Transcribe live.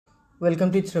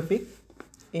Welcome to It's Rafiq.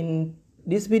 In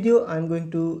this video, I am going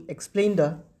to explain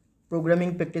the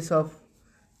programming practice of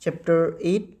Chapter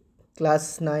 8,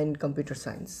 Class 9 Computer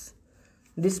Science.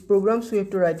 These programs we have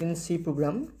to write in C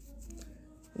program.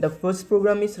 The first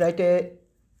program is write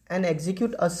and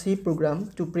execute a C program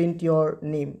to print your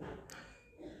name.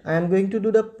 I am going to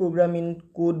do the program in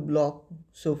code block.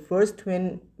 So first,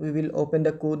 when we will open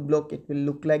the code block, it will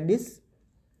look like this.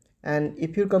 And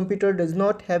if your computer does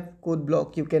not have code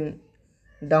block, you can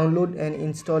download and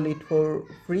install it for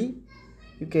free.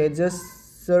 You can just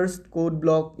search code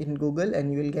block in Google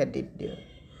and you will get it there.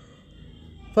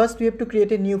 First we have to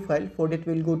create a new file. For that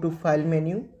we'll go to file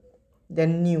menu,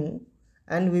 then new,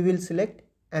 and we will select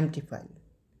empty file.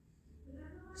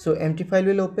 So empty file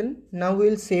will open. Now we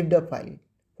will save the file.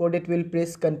 For that we'll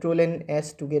press Ctrl and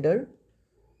S together.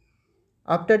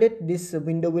 After that this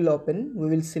window will open. We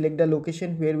will select the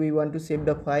location where we want to save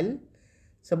the file.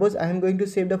 Suppose I am going to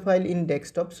save the file in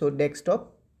desktop, so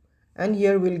desktop, and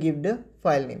here we'll give the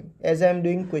file name as I am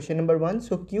doing question number 1,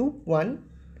 so q1.c.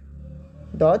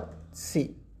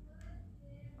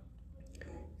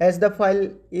 as the file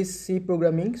is C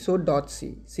programming, so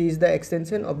 .c. C is the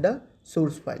extension of the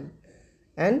source file,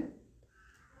 and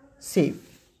save.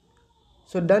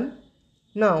 So done.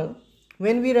 Now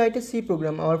when we write a C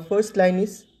program, our first line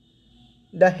is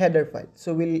the header file,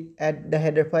 so we'll add the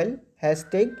header file,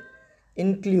 hashtag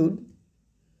include,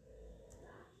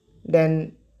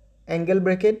 then angle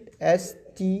bracket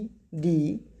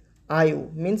stdio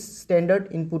means standard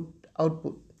input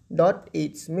output,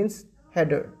 .h means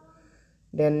header.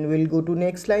 Then we'll go to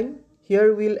next line.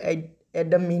 Here we'll add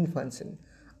the main function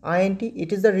int.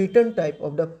 It is the return type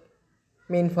of the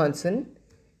main function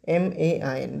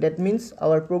main. That means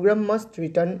our program must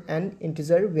return an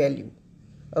integer value.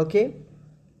 Okay,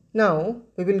 now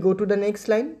we will go to the next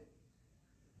line.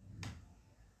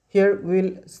 Here we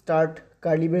will start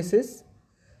curly braces.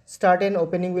 Start and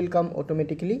opening will come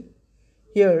automatically.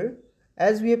 Here,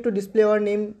 as we have to display our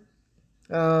name,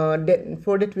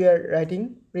 for that we are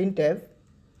writing printf,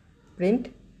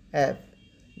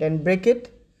 then bracket,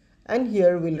 and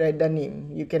here we'll write the name.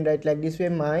 You can write like this way: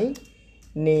 my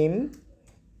name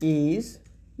is,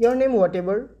 your name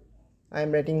whatever. I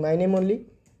am writing my name only.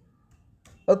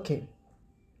 Okay.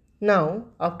 Now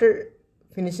after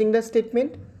finishing the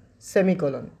statement,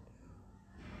 semicolon.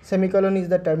 Semicolon is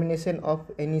the termination of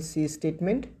any C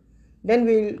statement. Then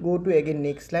we'll go to again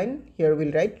next line. Here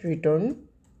we'll write return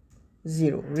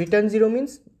 0. Return 0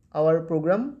 means our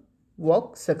program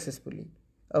worked successfully.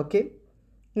 Okay.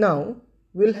 Now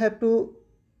we'll have to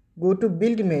go to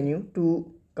build menu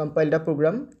to compile the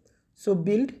program. So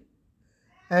build,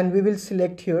 and we will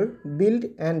select here build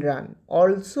and run.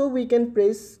 Also we can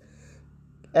press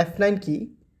F9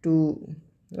 key to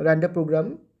run the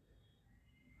program.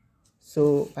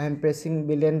 So I am pressing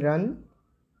build and run.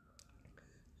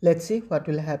 Let's see what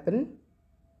will happen.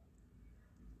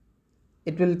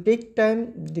 It will take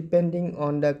time depending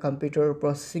on the computer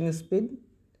processing speed.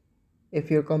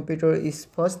 If your computer is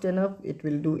fast enough, it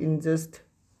will do in just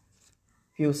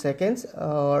few seconds,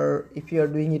 or if you are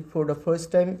doing it for the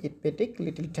first time, it may take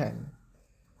little time.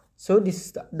 So this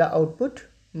is the output.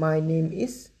 My name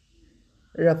is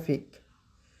Rafiq.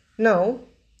 Now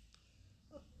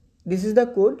this is the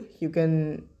code. You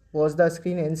can pause the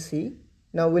screen and see.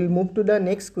 Now we'll move to the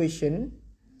next question.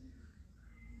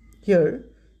 Here,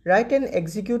 write and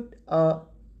execute a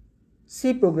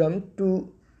C program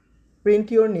to print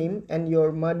your name and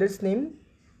your mother's name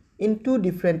in two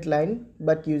different lines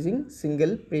but using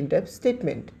single printf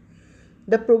statement.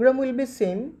 The program will be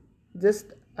same,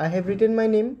 just I have written my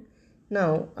name.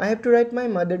 Now I have to write my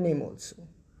mother name also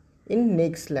in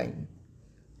next line.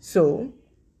 So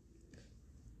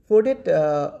for that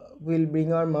we'll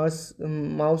bring our mouse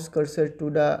cursor to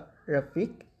the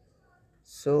Rafiq.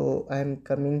 So I am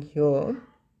coming here.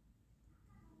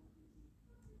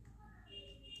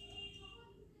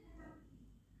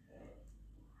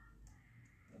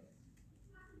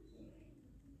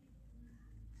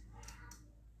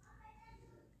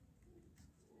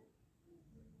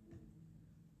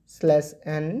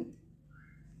 /n.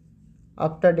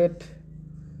 After that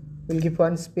we'll give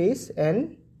one space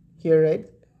and here write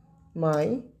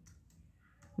my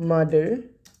mother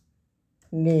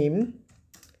name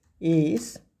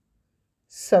is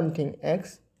something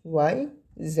x y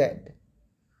z.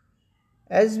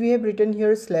 As we have written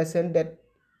here /n, that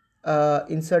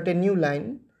insert a new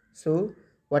line, so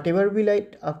whatever we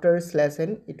write after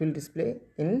 /n, it will display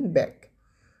in back.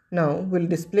 Now we'll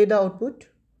display the output.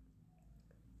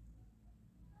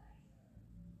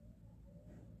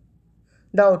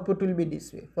 The output will be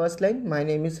this way: first line my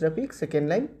name is Rafiq, second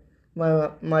line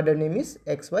my mother name is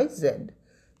XYZ.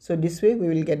 So this way we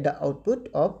will get the output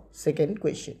of second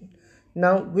question.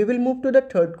 Now we will move to the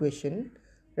third question.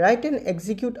 Write and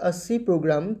execute a C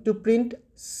program to print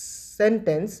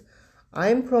sentence, I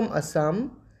am from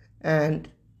Assam and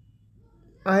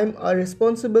I am a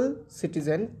responsible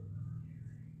citizen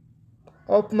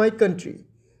of my country.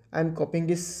 I am copying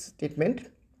this statement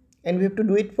and we have to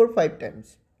do it for 5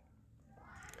 times.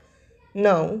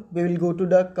 Now we will go to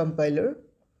the compiler.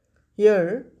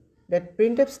 Here that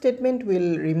printf statement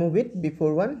will remove it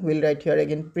before one. We'll write here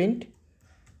again print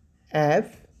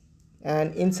f,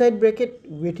 and inside bracket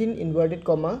within inverted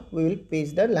comma we will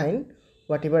paste the line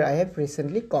whatever I have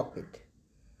recently copied.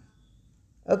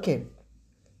 Okay,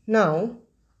 now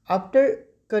after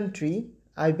country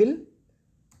I will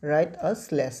write a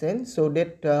 /n so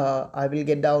that I will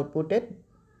get the output at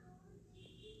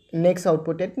next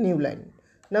output at new line.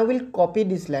 Now we'll copy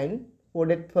this line. For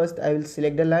that first I will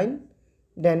select the line,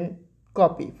 then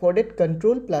copy. For that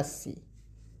Ctrl+C.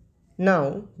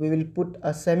 Now we will put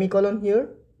a semicolon here,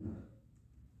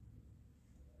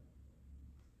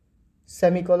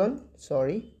 semicolon,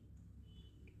 sorry,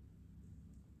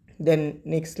 then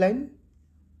next line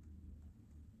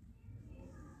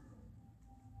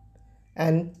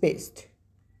and paste.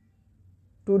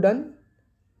 2 done,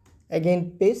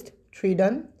 again paste, 3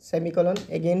 done, semicolon,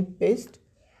 again paste,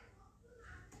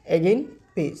 again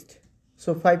paste.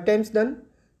 So 5 times done.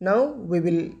 Now we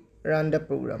will run the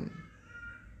program.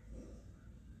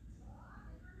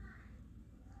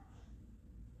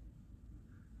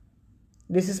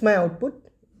 This is my output.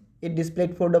 It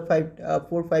displayed for the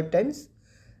 5 times.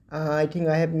 I think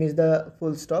I have missed the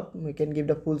full stop. We can give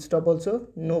the full stop also,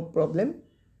 no problem.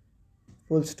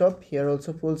 Full stop, here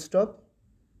also full stop,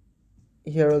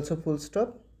 here also full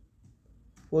stop,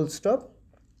 full stop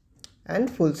and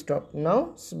full stop.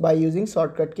 Now by using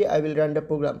shortcut key I will run the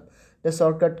program. The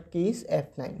shortcut key is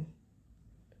F9.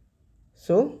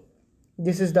 So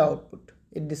this is the output.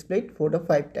 It displayed for the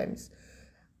 5 times.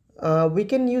 We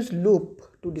can use loop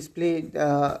to display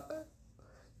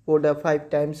for the 5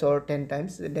 times or 10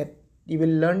 times, that you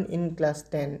will learn in class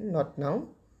 10, not now.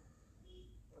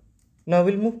 Now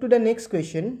we'll move to the next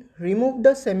question. Remove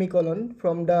the semicolon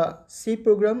from the C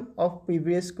program of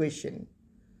previous question.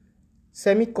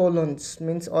 Semicolons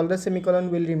means all the semicolon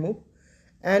will remove,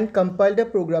 and compile the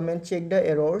program and check the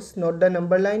errors, note the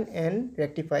number line and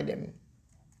rectify them.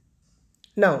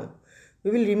 Now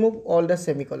we will remove all the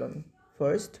semicolon.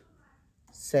 First,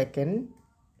 second,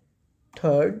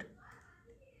 third,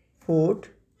 fourth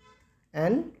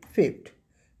and fifth.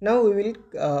 Now we will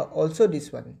also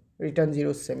this one, return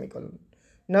 0 semicolon.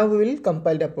 Now we will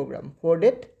compile the program. For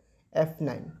that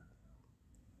F9.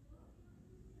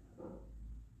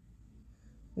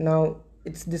 Now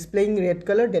it's displaying red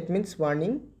color, that means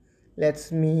warning.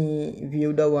 Let me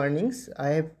view the warnings. I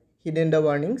have hidden the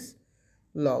warnings,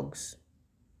 logs.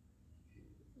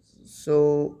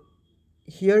 So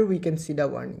here we can see the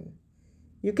warning.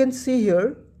 You can see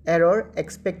here error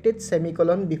expected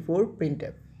semicolon before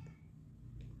printf.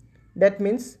 That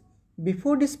means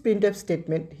before this printf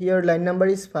statement, here line number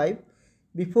is 5.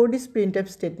 Before this printf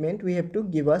statement we have to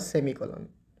give a semicolon.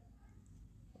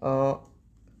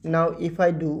 Now if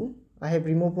I do, I have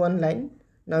removed one line.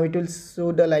 Now it will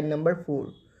show the line number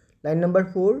 4. Line number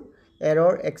 4,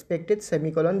 error expected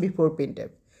semicolon before printf.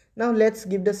 Now let's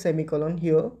give the semicolon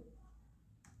here.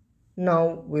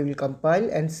 Now we will compile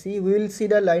and see. We will see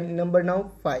the line number now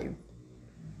 5.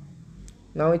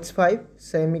 Now it's 5,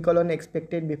 semicolon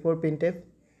expected before printf.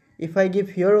 If I give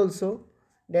here also,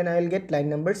 then I will get line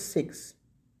number 6.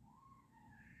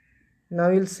 Now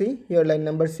you'll see here line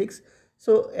number 6.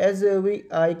 So as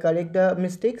I correct the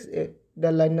mistakes,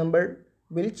 the line number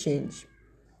will change.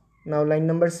 Now line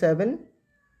number 7.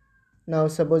 Now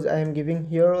suppose I am giving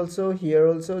here also,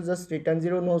 just return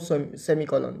 0, no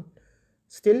semicolon.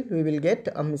 Still we will get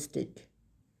a mistake.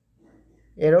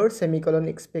 Error semicolon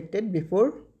expected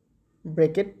before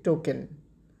bracket token.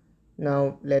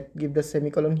 Now let's give the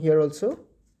semicolon here also.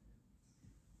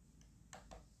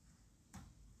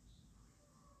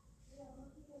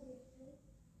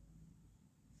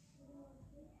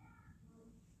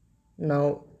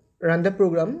 Now run the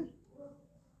program.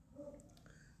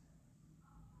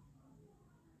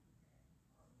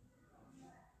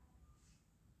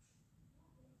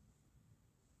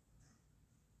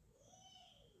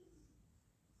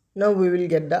 Now we will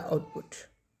get the output.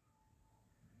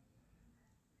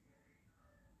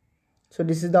 So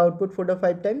this is the output for the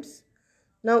 5 times.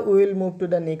 Now we will move to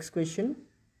the next question.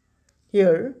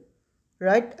 Here,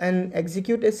 write and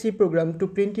execute a C program to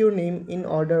print your name in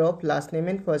order of last name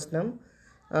and first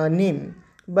name,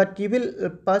 but you will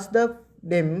pass the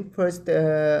them first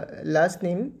last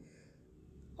name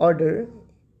order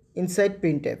inside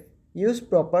printf. Use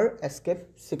proper escape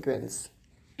sequence.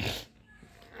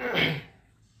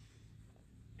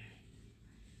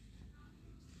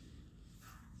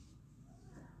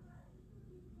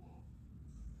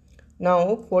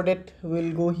 Now for that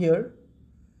we'll go here.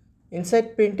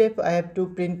 Inside printf I have to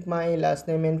print my last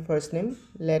name and first name.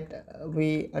 Let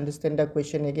we understand the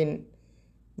question again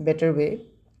better way.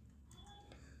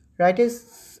 Write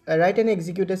and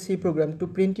execute a C program to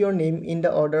print your name in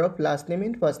the order of last name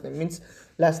and first name. Means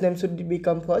last name should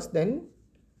become first, then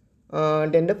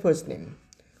the first name.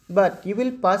 But you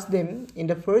will pass them in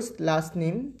the first last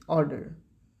name order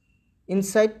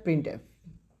inside printf.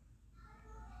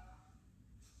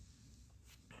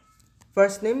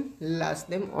 First name, last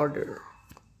name order.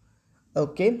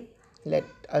 Okay, let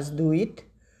us do it.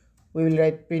 We will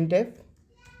write printf.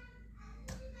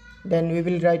 Then we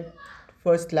will write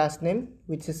first last name,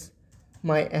 which is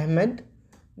my Ahmed.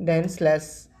 Then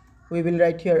slash, we will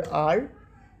write here R.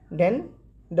 Then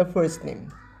the first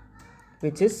name,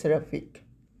 which is Rafiq.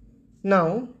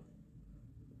 Now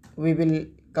we will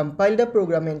compile the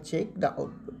program and check the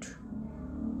output.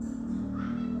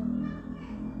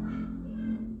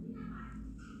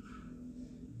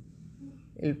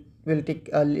 It will take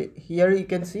here you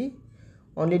can see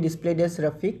only displayed as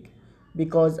Rafiq,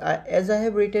 because as I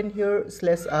have written here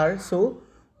slash R, so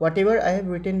whatever I have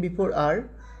written before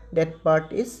R, that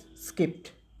part is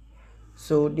skipped.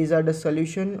 So these are the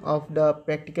solution of the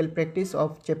practical practice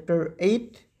of chapter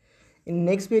 8. In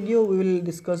next video we will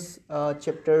discuss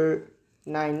chapter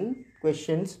 9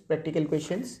 questions, practical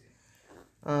questions.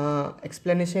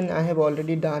 Explanation I have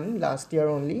already done last year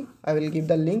only. I will give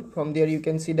the link. From there you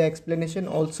can see the explanation,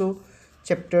 also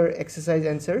chapter exercise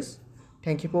answers.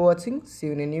 Thank you for watching. See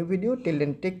you in a new video. Till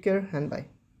then, take care and bye.